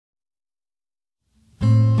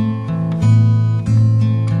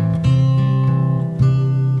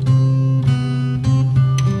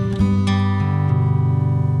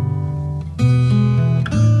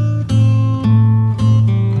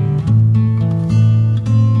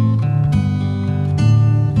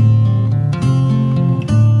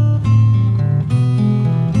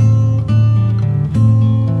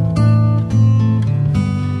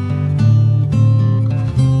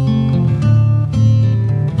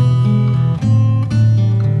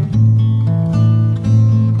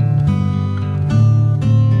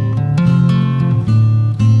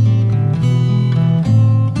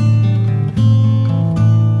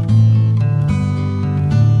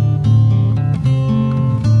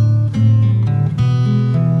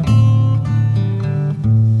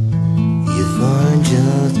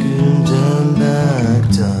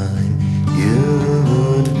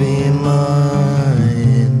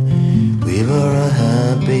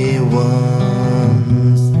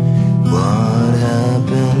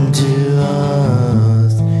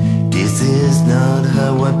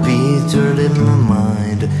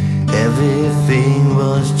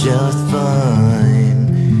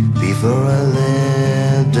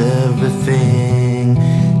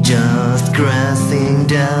crashing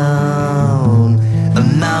down.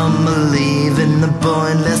 And now I'm living a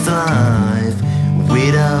pointless life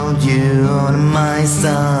without you on my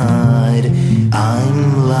side.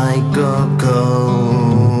 I'm like a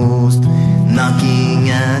ghost knocking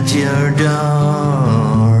at your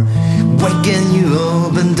door. Why can't you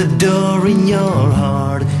open the door in your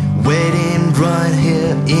heart? Waiting right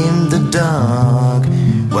here in the dark.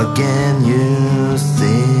 What can you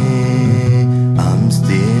see? I'm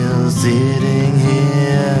still sitting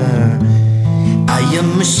here. I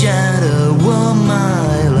am a shadow of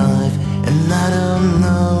my life, and I don't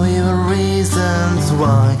know even reasons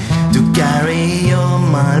why to carry on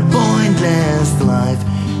my pointless life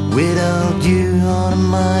without you on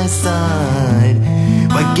my side.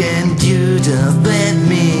 Why can't you just let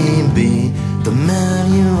me be the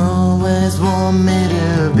man you always want me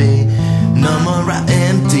to be? No more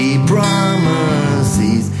empty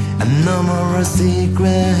promises and no more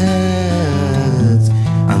secrets.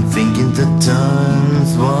 I'm thinking the times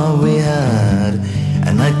what we had,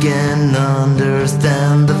 and I can't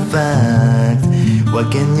understand the fact. Why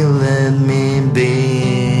can't you let me be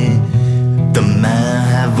the man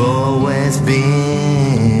I've always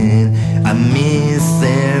been? I miss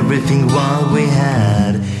everything what we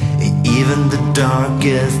had, even the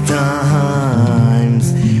darkest times.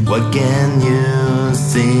 What can you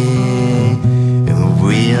see?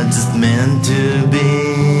 We are just meant to be.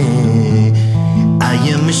 I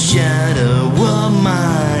am a shadow of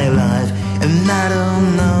my life, and I don't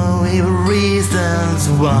know even reasons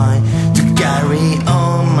why to carry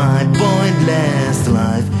on my pointless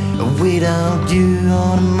life without you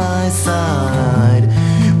on my side.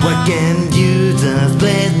 Why can't you just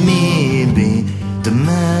let me be the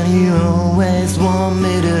man you always want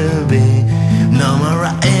me to be? No more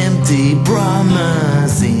empty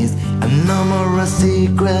promises and no more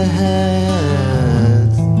secrets.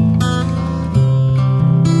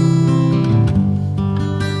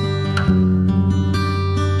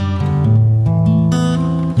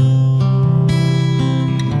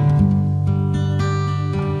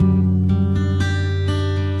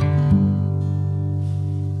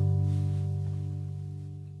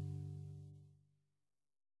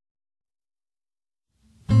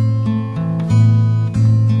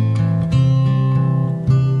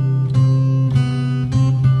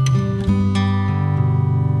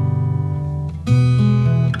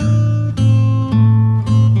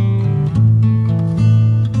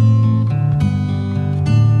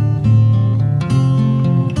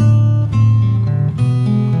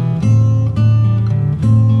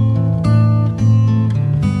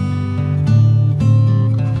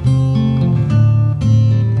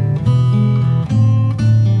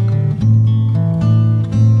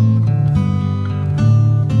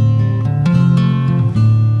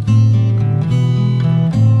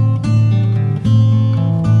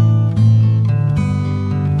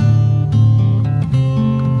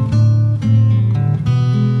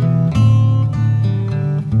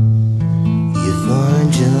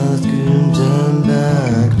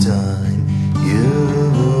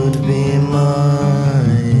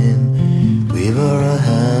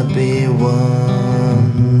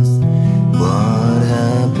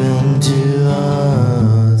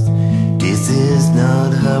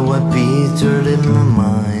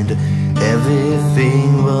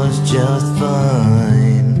 Everything was just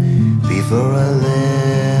fine before I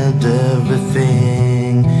let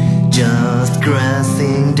everything just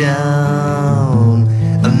crashing down.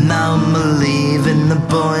 And now I'm living a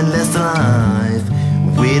pointless life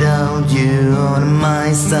without you on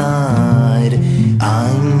my side.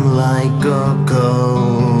 I'm like a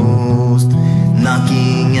ghost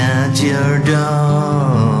knocking at your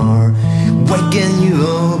door. Why can't you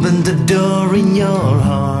open the door in your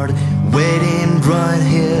heart? Waiting right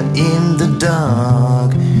here in the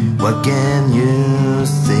dark. What can you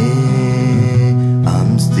see?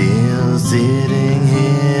 I'm still sitting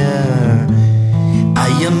here. I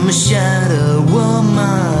am a shadow of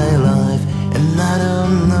my life, and I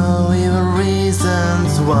don't know even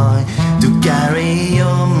reasons why to carry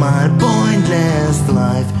on my pointless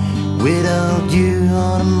life without you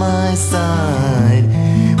on my side.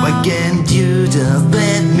 Why can't you just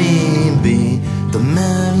let me be the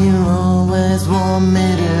man you always want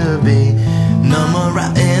me to be? No more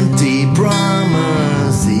empty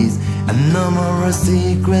promises and no more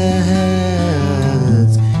secrets.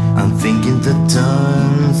 I'm thinking the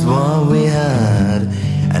times what we had,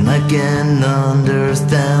 and I can't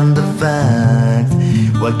understand the fact.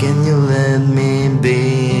 Why can't you let me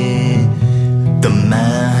be the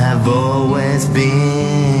man I've always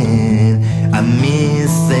been? I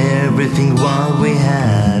miss everything what we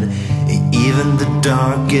had, even the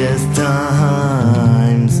darkest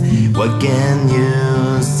times. What can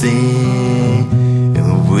you see?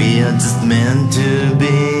 We are just meant to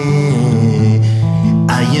be.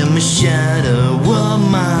 I am a shadow of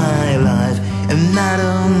my life, and I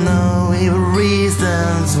don't know even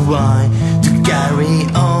reasons why to carry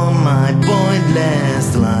on my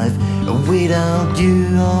pointless life without you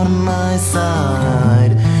on my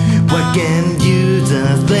side. Why can't you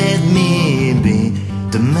just let me be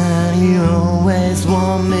the man you always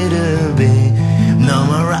want me to be? No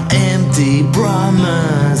more empty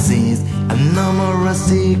promises, and no more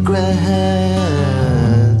secrets.